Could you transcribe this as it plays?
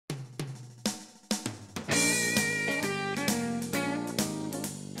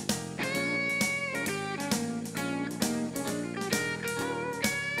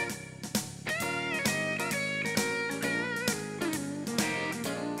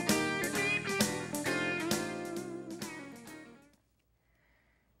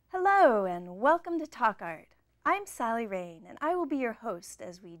Hello and welcome to Talk Art. I'm Sally Rayn and I will be your host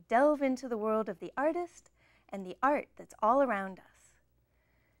as we delve into the world of the artist and the art that's all around us.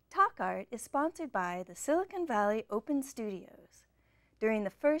 Talk Art is sponsored by the Silicon Valley Open Studios. During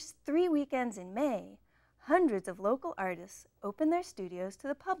the first 3 weekends in May, hundreds of local artists open their studios to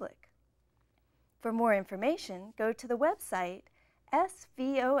the public. For more information, go to the website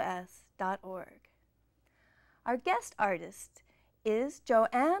svos.org. Our guest artist is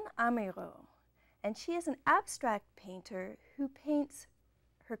Johane Amirault, and she is an abstract painter who paints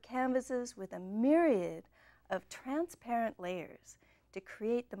her canvases with a myriad of transparent layers to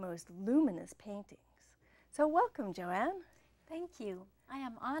create the most luminous paintings. So welcome, Johane. Thank you. I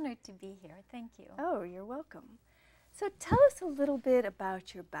am honored to be here. Thank you. Oh, you're welcome. So tell us a little bit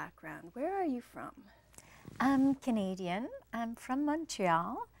about your background. Where are you from? I'm Canadian. I'm from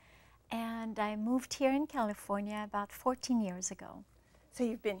Montreal, and I moved here in California about 14 years ago. So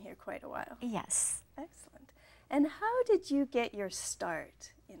you've been here quite a while. Yes. Excellent. And how did you get your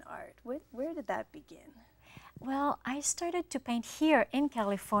start in art? Where did that begin? Well, I started to paint here in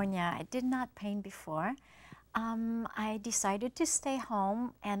California. I did not paint before. I decided to stay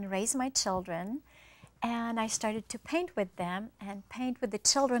home and raise my children, and I started to paint with them and paint with the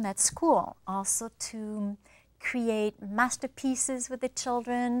children at school, also to create masterpieces with the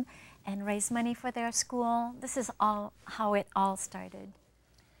children and raise money for their school. This is all how it all started.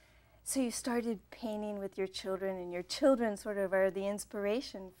 So you started painting with your children, and your children sort of are the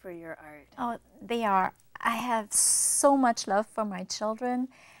inspiration for your art. Oh, they are. I have so much love for my children.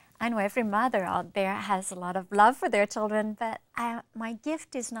 I know every mother out there has a lot of love for their children, but my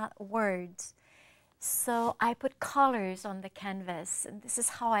gift is not words. So I put colors on the canvas, and this is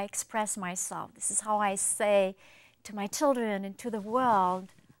how I express myself. This is how I say to my children and to the world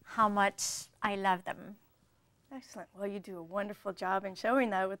how much I love them. Excellent. Well, you do a wonderful job in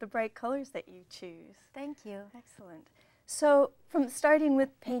showing that with the bright colors that you choose. Thank you. Excellent. So from starting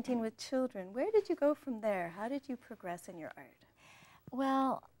with painting with children, where did you go from there? How did you progress in your art?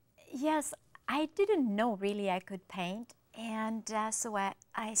 Well, yes, I didn't know really I could paint. And so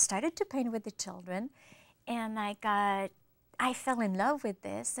I started to paint with the children, and I fell in love with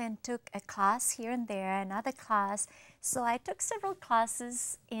this and took a class here and there, another class. So I took several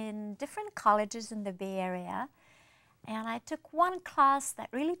classes in different colleges in the Bay Area, and I took one class that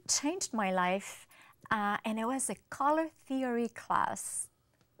really changed my life, and it was a color theory class.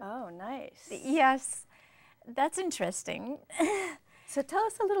 Oh, nice. Yes, that's interesting. So tell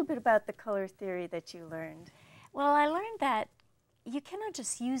us a little bit about the color theory that you learned. Well, I learned that you cannot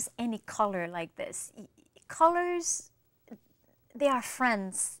just use any color like this. Colors, they are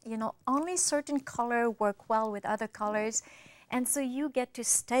friends. You know, only certain color work well with other colors. And so you get to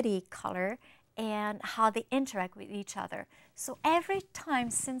study color and how they interact with each other. So every time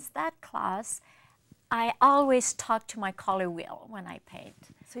since that class, I always talk to my color wheel when I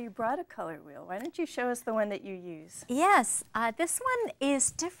paint. So you brought a color wheel. Why don't you show us the one that you use? Yes, this one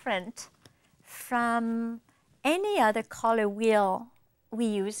is different from any other color wheel we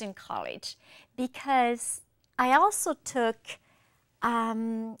use in college, because I also took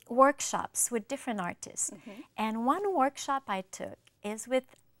workshops with different artists. Mm-hmm. And one workshop I took is with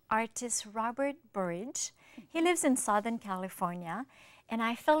artist Robert Burridge. Mm-hmm. He lives in Southern California, and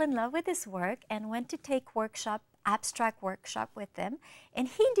I fell in love with his work and went to take abstract workshop with him, and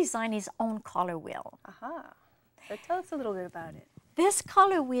he designed his own color wheel. Aha. So tell us a little bit about it. This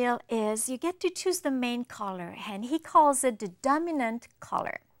color wheel is, you get to choose the main color, and he calls it the dominant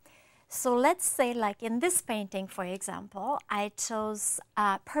color. So let's say, like in this painting, for example, I chose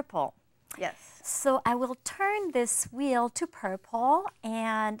purple. Yes. So I will turn this wheel to purple,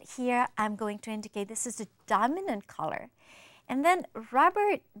 and here I'm going to indicate this is the dominant color. And then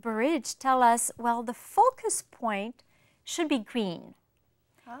Robert Burridge tells us, well, the focus point should be green.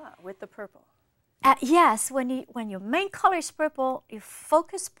 Ah, with the purple. Yes, when your main color is purple, your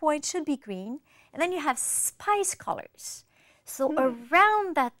focus point should be green, and then you have spice colors. So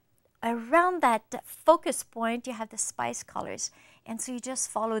around that focus point, you have the spice colors, and so you just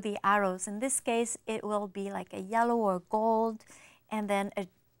follow the arrows. In this case, it will be like a yellow or gold, and then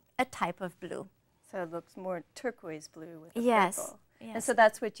a type of blue. So it looks more turquoise blue with the purple. Yes. And so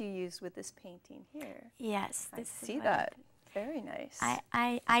that's what you used with this painting here. Yes. I see that. Very nice.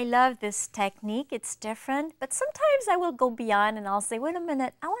 I love this technique. It's different, but sometimes I will go beyond and I'll say, wait a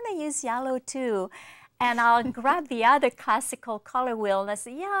minute, I want to use yellow too. And I'll grab the other classical color wheel and I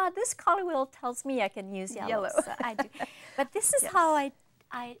say, yeah, this color wheel tells me I can use yellow. So I do. But this is how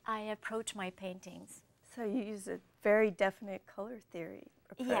I approach my paintings. So you use a very definite color theory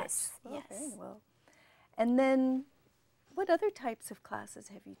approach. Yes, well, yes. Very well. And then what other types of classes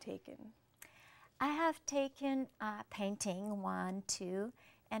have you taken? I have taken painting 1, 2,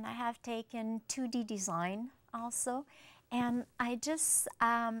 and I have taken 2D design also. And I just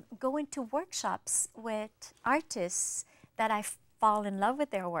go into workshops with artists that I fall in love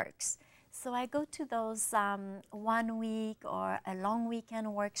with their works. So I go to those 1 week or a long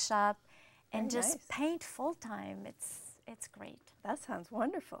weekend workshop and just paint full time. It's great. That sounds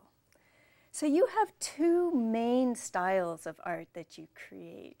wonderful. So you have 2 main styles of art that you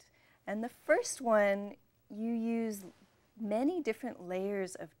create. And the first one, you use many different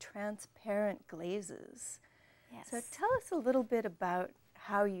layers of transparent glazes. Yes. So tell us a little bit about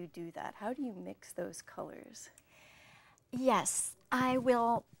how you do that. How do you mix those colors? Yes, I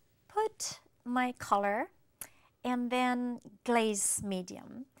will put my color and then glaze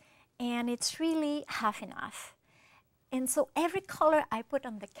medium. And it's really half enough. And so every color I put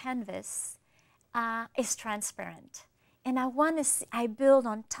on the canvas is transparent. And I build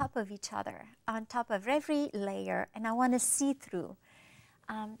on top of each other, on top of every layer, and I want to see through.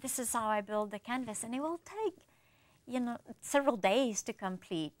 This is how I build the canvas, and it will take, several days to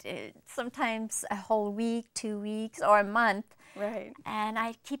complete. Sometimes a whole week, 2 weeks, or a month. Right. And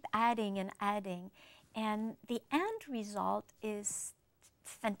I keep adding and adding. And the end result is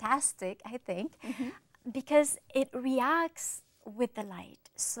fantastic, I think, because it reacts with the light.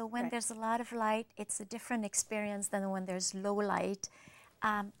 So when there's a lot of light, it's a different experience than when there's low light.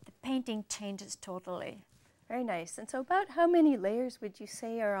 The painting changes totally. Very nice. And so about how many layers would you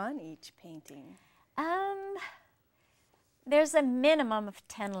say are on each painting? There's a minimum of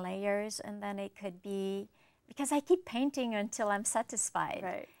 10 layers, and then it could be, because I keep painting until I'm satisfied.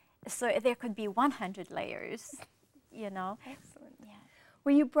 Right. So there could be 100 layers, Excellent. Yeah.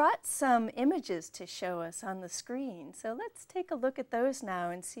 Well, you brought some images to show us on the screen. So let's take a look at those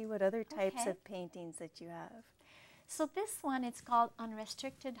now and see what other types of paintings that you have. So this one, it's called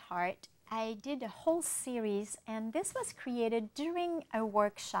Unrestricted Heart. I did a whole series, and this was created during a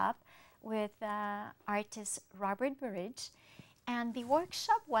workshop with artist Robert Burridge. And the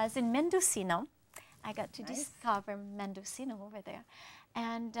workshop was in Mendocino. I got to discover Mendocino over there.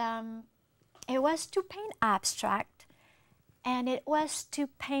 And it was to paint abstract, and it was to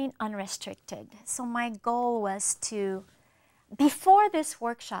paint unrestricted. So my goal was to, before this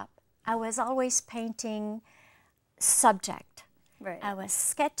workshop, I was always painting subject. Right. I was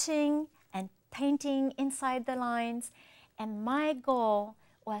sketching and painting inside the lines, and my goal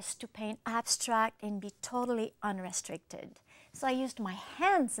was to paint abstract and be totally unrestricted. So I used my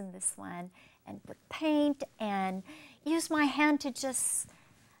hands in this one and put paint and use my hand to just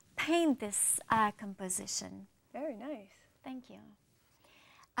paint this composition. Very nice. Thank you.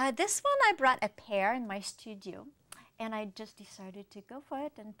 This one I brought a pear in my studio, and I just decided to go for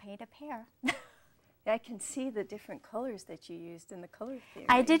it and paint a pear. I can see the different colors that you used in the color theory.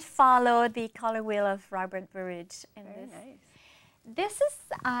 I did follow the color wheel of Robert Burridge in Very this. nice. This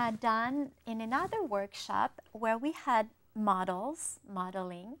is done in another workshop where we had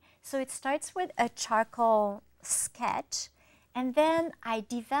modeling. So it starts with a charcoal sketch, and then I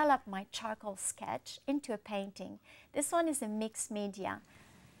develop my charcoal sketch into a painting. This one is a mixed media.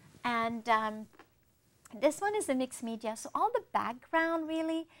 And this one is a mixed media, so all the background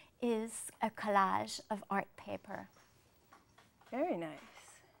really is a collage of art paper. Very nice.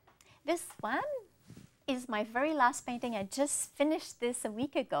 This one is my very last painting. I just finished this a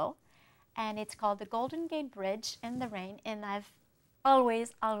week ago, and it's called The Golden Gate Bridge in the Rain, and I've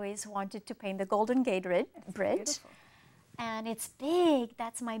always wanted to paint the Golden Gate Bridge. Beautiful. And it's big.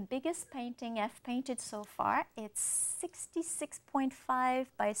 That's my biggest painting I've painted so far. It's 66.5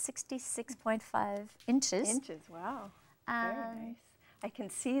 by 66.5 inches. Inches, wow. Very nice. I can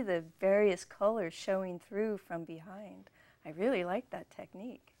see the various colors showing through from behind. I really like that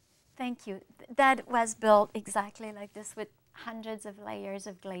technique. Thank you. That was built exactly like this with hundreds of layers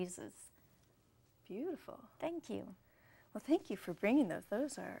of glazes. Beautiful. Thank you. Well, thank you for bringing those.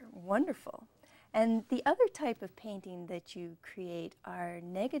 Those are wonderful. And the other type of painting that you create are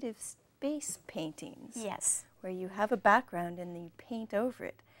negative space paintings. Yes. Where you have a background and you paint over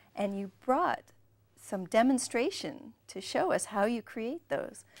it. And you brought some demonstration to show us how you create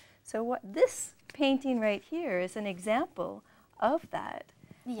those. So what this painting right here is an example of that.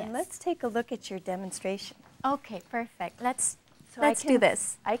 Yes. And let's take a look at your demonstration. Okay, perfect. Let's So do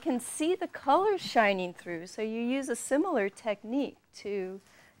this. I can see the colors shining through, so you use a similar technique to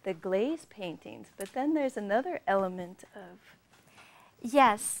the glaze paintings, but then there's another element of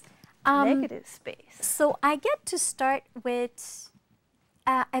Yes. negative space. So I get to start with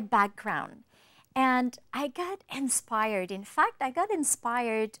a background, and I got inspired. In fact, I got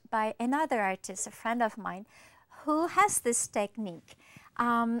inspired by another artist, a friend of mine, who has this technique.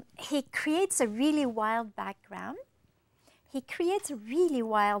 He creates a really wild background. He creates a really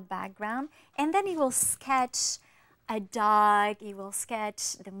wild background, and then he will sketch a dog, he will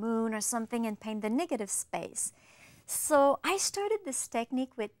sketch the moon or something and paint the negative space. So I started this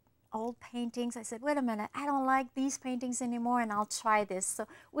technique with old paintings. I said, wait a minute, I don't like these paintings anymore, and I'll try this. So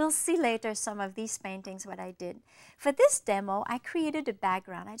we'll see later some of these paintings, what I did. For this demo, I created a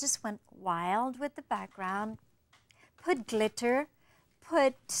background. I just went wild with the background, put glitter,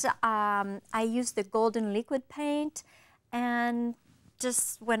 I used the golden liquid paint, and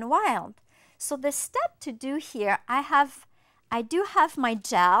just went wild. So the step to do here, I do have my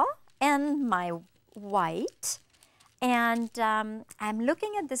gel and my white, and I'm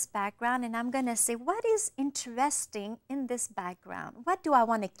looking at this background, and I'm gonna say, what is interesting in this background? What do I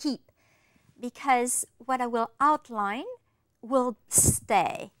wanna keep? Because what I will outline will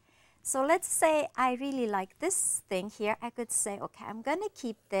stay. So let's say I really like this thing here. I could say, okay, I'm gonna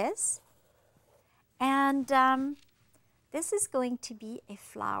keep this, and this is going to be a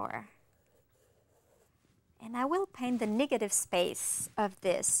flower. And I will paint the negative space of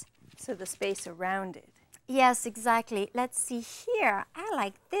this. So the space around it. Yes, exactly. Let's see here. I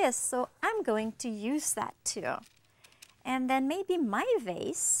like this, so I'm going to use that too. And then maybe my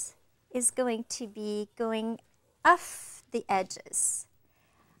vase is going to be going off the edges.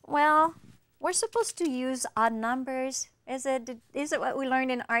 Well, we're supposed to use odd numbers. Is it what we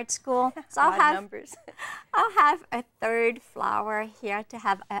learned in art school? So Odd numbers. I'll have a third flower here to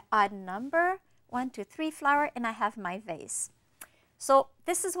have an odd number. 1, 2, 3 flower, and I have my vase. So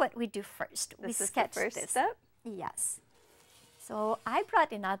this is what we do first. We sketch the first this. step? Yes. So I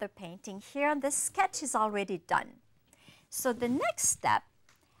brought another painting here. The sketch is already done. So the next step,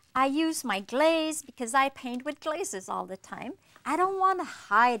 I use my glaze because I paint with glazes all the time. I don't want to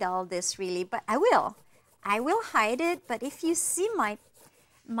hide all this really, but I will. I will hide it, but if you see my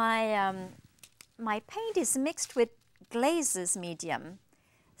paint is mixed with glazes medium.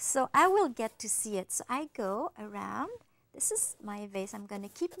 So I will get to see it. So I go around. This is my vase. I'm going to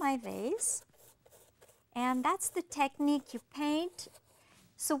keep my vase. And that's the technique. You paint.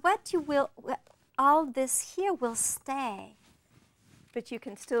 So what you will, all this here will stay. But you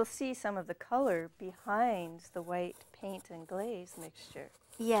can still see some of the color behind the white paint and glaze mixture.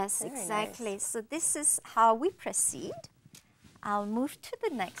 Yes, Very exactly. nice. So this is how we proceed. I'll move to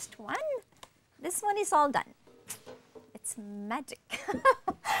the next one. This one is all done. It's magic.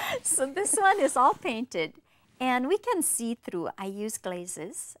 So this one is all painted, and we can see through. I use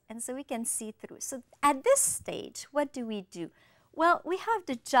glazes, and so we can see through. So at this stage, what do we do? Well, we have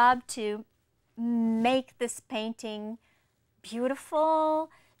the job to make this painting beautiful,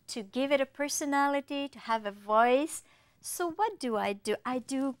 to give it a personality, to have a voice. So what do? I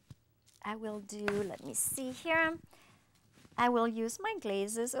will do, let me see here. I will use my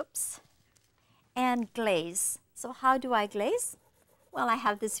glazes, and glaze. So how do I glaze? Well, I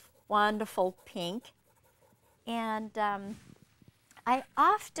have this wonderful pink, and my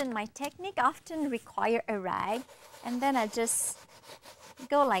technique often require a rag, and then I just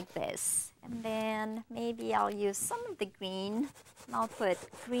go like this, and then maybe I'll use some of the green, and I'll put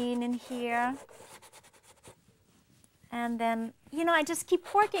green in here, and then, you know, I just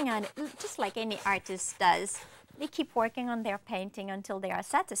keep working on it, just like any artist does. They keep working on their painting until they are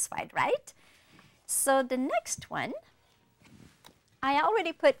satisfied, right? So the next one, I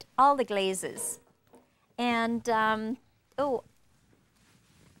already put all the glazes. And,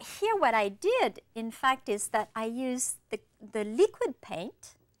 here what I did, in fact, is that I used the liquid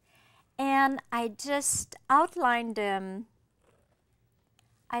paint, and I just outlined the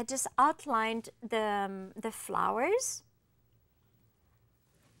flowers.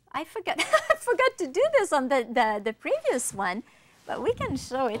 I forgot to do this on the previous one, but we can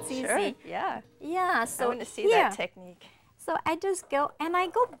show it's Sure, easy. yeah. Yeah, so I want to see that technique. So I just go, and I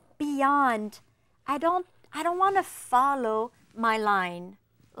go beyond. I don't want to follow my line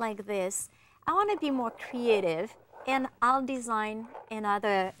like this. I want to be more creative, and I'll design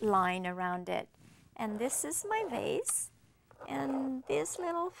another line around it. And this is my vase, and this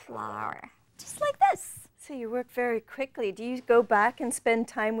little flower, just like this. So you work very quickly. Do you go back and spend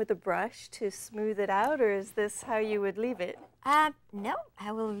time with a brush to smooth it out, or is this how you would leave it? No,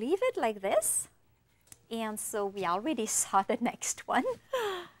 I will leave it like this. And so we already saw the next one.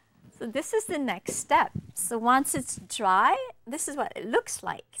 So this is the next step. So once it's dry, this is what it looks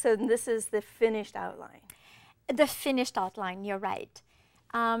like. So this is the finished outline. The finished outline, you're right.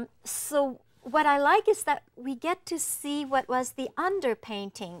 So what I like is that we get to see what was the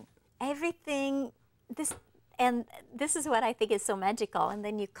underpainting. Everything, this is what I think is so magical. And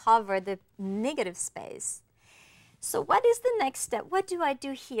then you cover the negative space. So what is the next step? What do I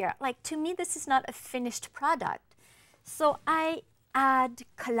do here? Like, to me, this is not a finished product. So I add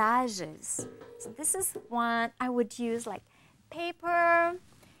collages. So this is one I would use, like paper,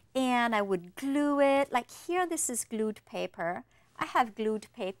 and I would glue it. Like here, this is glued paper. I have glued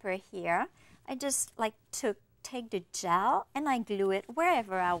paper here. I just like to take the gel and I glue it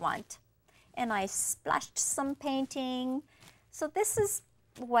wherever I want. And I splashed some painting. So this is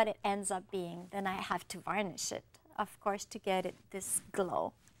what it ends up being. Then I have to varnish it, of course, to get it this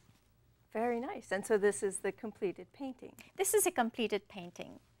glow. Very nice. And so this is the completed painting. This is a completed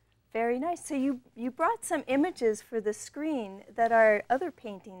painting. Very nice. So you brought some images for the screen that are other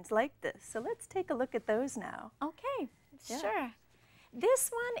paintings like this. So let's take a look at those now. Okay, Yeah. sure. This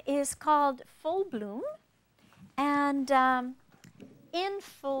one is called Full Bloom, and in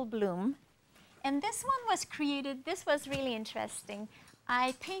Full Bloom. And this one was created, this was really interesting.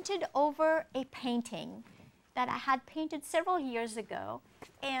 I painted over a painting that I had painted several years ago,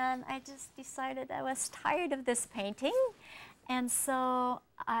 and I just decided I was tired of this painting. And so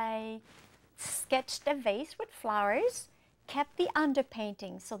I sketched a vase with flowers, kept the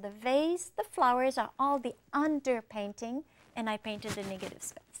underpainting. So the vase, the flowers are all the underpainting, and I painted the negative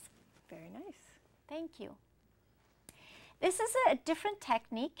space. Very nice. Thank you. This is a different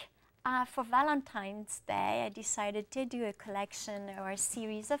technique. For Valentine's Day, I decided to do a collection or a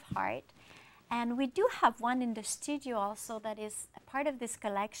series of heart. And we do have one in the studio also that is a part of this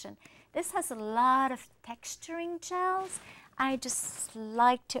collection. This has a lot of texturing gels. I just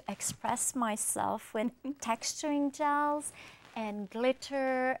like to express myself with texturing gels and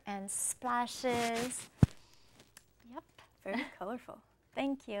glitter and splashes. Yep. Very colorful.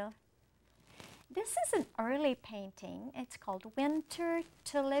 Thank you. This is an early painting. It's called Winter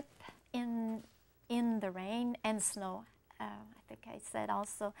Tulip in the Rain and Snow. I think I said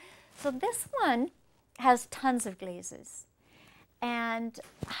also. So this one has tons of glazes. And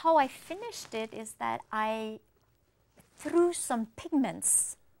how I finished it is that I threw some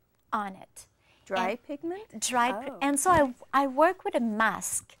pigments on it. Dry pigment? And so I work with a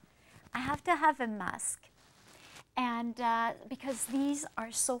mask. I have to have a mask. And because these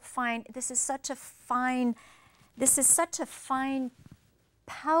are so fine, this is such a fine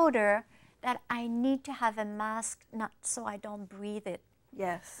powder that I need to have a mask, not so I don't breathe it.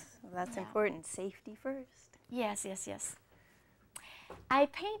 Yes, well, that's Yeah. important. Safety first. Yes, yes, yes. I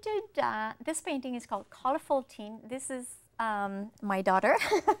painted, this painting is called Colorful Teen. This is my daughter.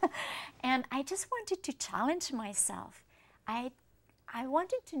 And I just wanted to challenge myself. I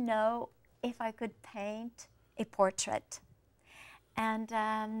wanted to know if I could paint a portrait.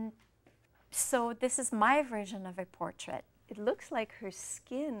 And so this is my version of a portrait. It looks like her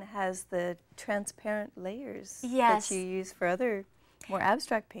skin has the transparent layers Yes. that you use for other more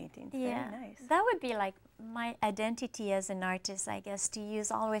abstract paintings. Yeah, Very nice. that would be like my identity as an artist, I guess, to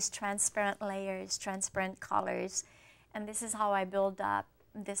use always transparent layers, transparent colors. And this is how I build up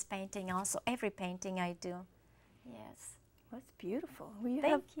this painting also, every painting I do. Yes. That's beautiful. Well, you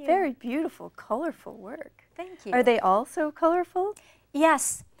Thank have you. very beautiful, colorful work. Thank you. Are they also colorful?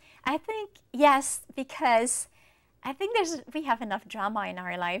 Yes, I think yes, because I think we have enough drama in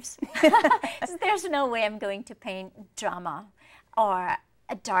our lives. So there's no way I'm going to paint drama or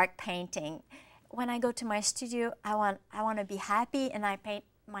a dark painting. When I go to my studio, I want to be happy, and I paint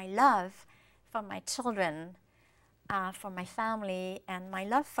my love for my children, for my family, and my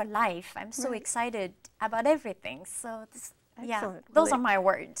love for life. I'm so excited about everything. So yeah, Excellent. those Well, are my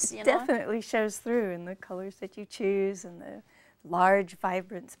words. You know? Definitely shows through in the colors that you choose and the large,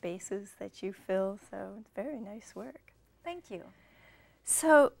 vibrant spaces that you fill. So it's very nice work. Thank you.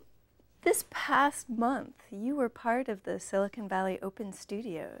 So this past month, you were part of the Silicon Valley Open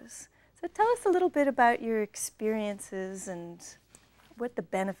Studios. So tell us a little bit about your experiences and what the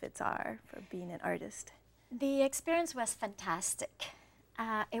benefits are for being an artist. The experience was fantastic.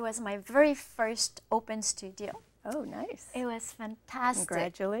 It was my very first open studio. Oh, nice. It was fantastic.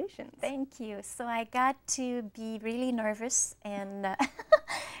 Congratulations. Thank you. So I got to be really nervous and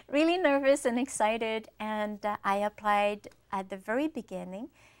really nervous and excited, and I applied at the very beginning.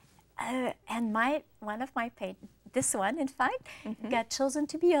 And one of my this one, in fact, got chosen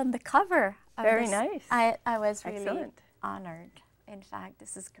to be on the cover of Very this. nice. I was really Excellent. honored. In fact,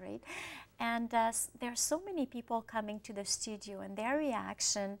 this is great. And there are so many people coming to the studio, and their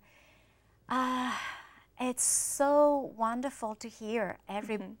reaction, it's so wonderful to hear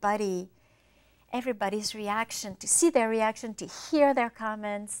everybody's reaction, to see their reaction, to hear their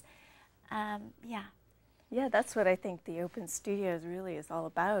comments. Yeah. Yeah, that's what I think the Open Studios really is all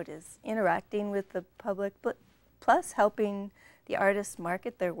about, is interacting with the public, but plus helping the artists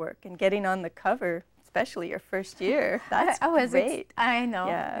market their work and getting on the cover, especially your first year. That's great. I know.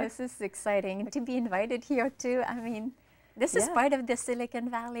 Yeah. This is exciting to be invited here too. I mean, this is part of the Silicon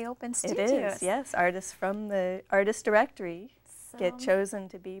Valley Open Studios. It is, yes. Artists from the artist directory get chosen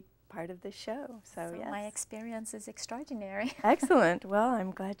to be part of the show. So yes. My experience is extraordinary. Excellent. Well,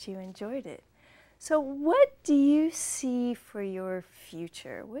 I'm glad you enjoyed it. So what do you see for your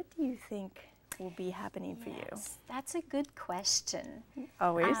future? What do you think will be happening for you? That's a good question.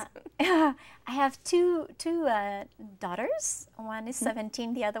 Always. I have two daughters. One is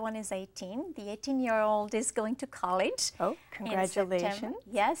 17, the other one is 18. The 18-year-old is going to college. Oh, congratulations.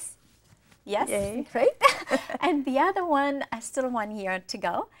 Yes. Yes, Yay. great. And the other one, still 1 year to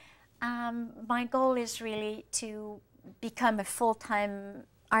go. My goal is really to become a full-time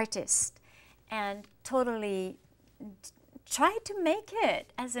artist and totally try to make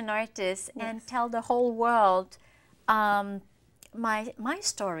it as an artist and tell the whole world my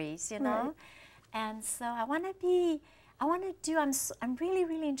stories, you know. Right. And so I'm really,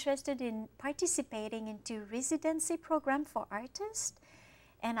 really interested in participating into residency program for artists.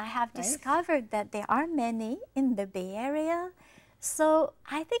 And I have discovered that there are many in the Bay Area. So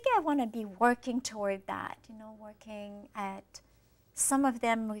I think I want to be working toward that, you know, working at, some of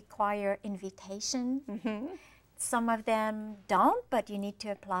them require invitation. Some of them don't, but you need to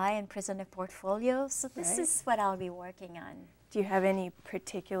apply and present a portfolio. So this is what I'll be working on. Do you have any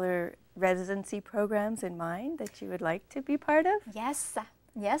particular residency programs in mind that you would like to be part of? Yes,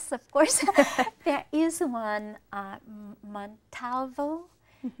 yes, of course. There is one, Montalvo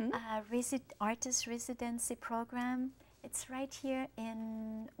artist residency program. It's right here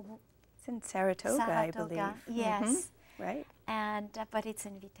in... It's in Saratoga, I believe. Yes. Right. And but it's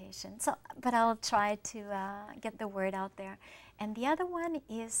invitation. So, but I'll try to get the word out there. And the other one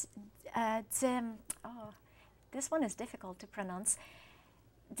is this one is difficult to pronounce.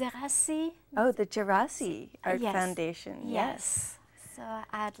 Gerasi. Oh, the Gerasi Art Foundation. Yes. So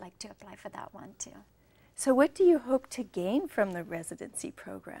I'd like to apply for that one too. So what do you hope to gain from the residency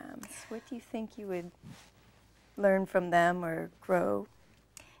programs? What do you think you would learn from them or grow?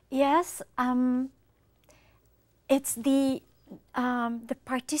 Yes, it's the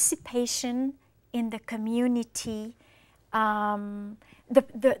participation in the community.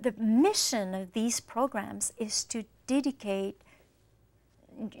 The mission of these programs is to dedicate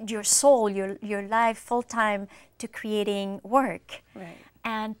your soul, your life full-time to creating work. Right.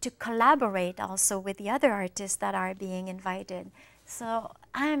 And to collaborate also with the other artists that are being invited. So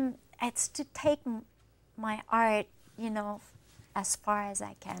it's to take my art, you know, as far as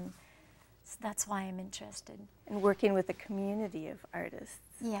I can. So that's why I'm interested. And working with a community of artists.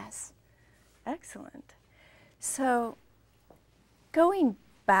 Yes. Excellent. So going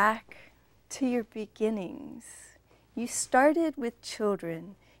back to your beginnings, you started with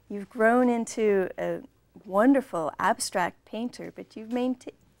children. You've grown into a wonderful abstract painter, but you've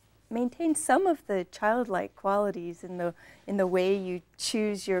maintained some of the childlike qualities in the way you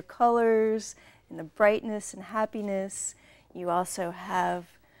choose your colors, in the brightness and happiness. You also have,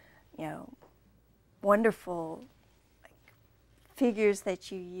 you know, wonderful figures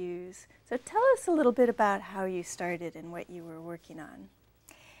that you use. So tell us a little bit about how you started and what you were working on.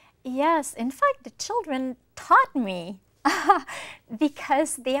 Yes, in fact, the children taught me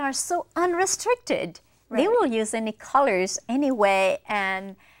because they are so unrestricted. Right. They will use any colors anyway,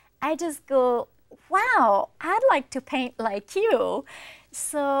 and I just go, wow, I'd like to paint like you.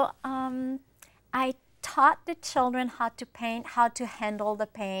 So I taught the children how to paint, how to handle the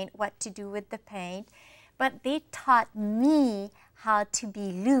paint, what to do with the paint, but they taught me how to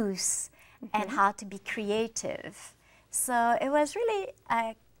be loose and how to be creative. So it was really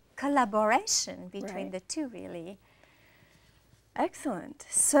a collaboration between the two, really. Excellent.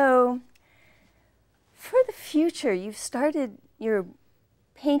 So for the future, you've started your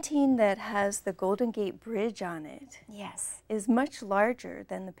painting that has the Golden Gate Bridge on it. Yes. Is much larger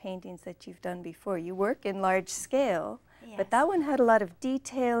than the paintings that you've done before. You work in large scale, but that one had a lot of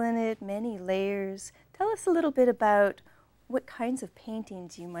detail in it, many layers. Tell us a little bit about what kinds of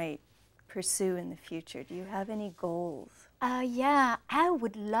paintings you might pursue in the future. Do you have any goals? Yeah, I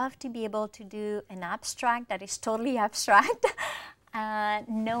would love to be able to do an abstract that is totally abstract,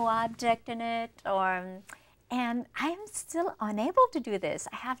 no object in it, and I'm still unable to do this.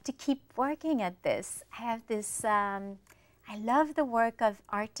 I have to keep working at this. I have this, I love the work of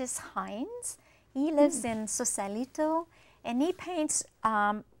artist Hines. He lives in Sausalito, and he paints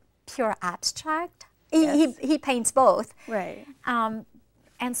pure abstract. He paints both. Right.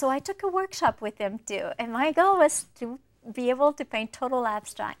 And so I took a workshop with him too, and my goal was to be able to paint total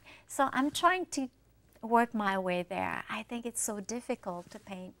abstract. So I'm trying to work my way there. I think it's so difficult to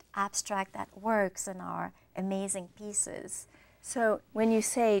paint abstract that works in our amazing pieces. So when you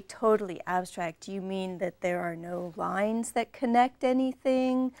say totally abstract, do you mean that there are no lines that connect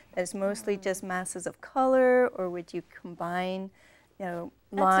anything? That it's mostly just masses of color, or would you combine, you know,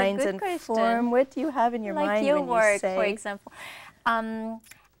 lines and form? What do you have in your mind when you say? Like your work, for example.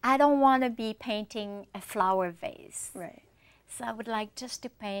 I don't want to be painting a flower vase. Right. So I would like just to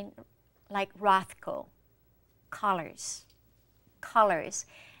paint like Rothko, colors,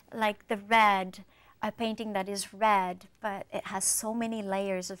 like the red. A painting that is red, but it has so many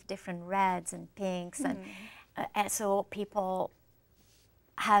layers of different reds and pinks, and so people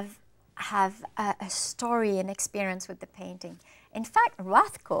have a story and experience with the painting. In fact,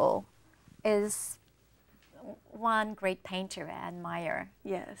 Rothko is one great painter I admire.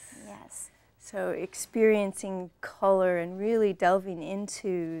 Yes. Yes. So experiencing color and really delving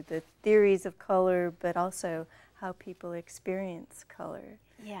into the theories of color, but also how people experience color.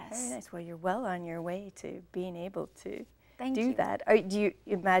 Yes. Very nice. Well, you're well on your way to being able to Thank do you. that. Do you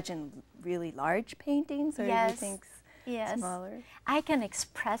imagine really large paintings, or do you think smaller? I can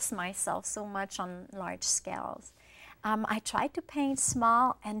express myself so much on large scales. I try to paint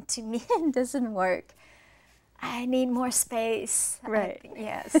small, and to me it doesn't work. I need more space. Right.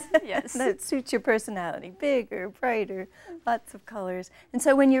 Yes, yes. That suits your personality. Bigger, brighter, lots of colors. And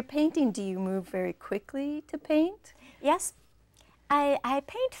so when you're painting, do you move very quickly to paint? Yes. I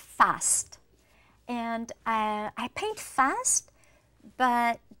paint fast, and I paint fast,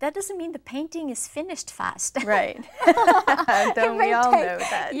 but that doesn't mean the painting is finished fast. Right. Don't we all know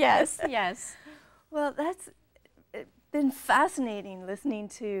that? Yes, yes. Well, that's been fascinating listening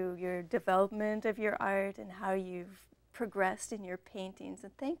to your development of your art and how you've progressed in your paintings.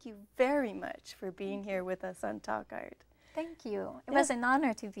 And thank you very much for being here with us on Talk Art. Thank you. It was an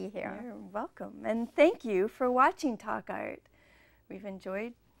honor to be here. You're welcome. And thank you for watching Talk Art. We've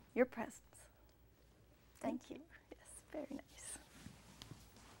enjoyed your presence. Thank you. Yes, very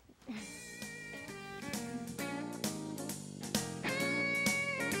nice.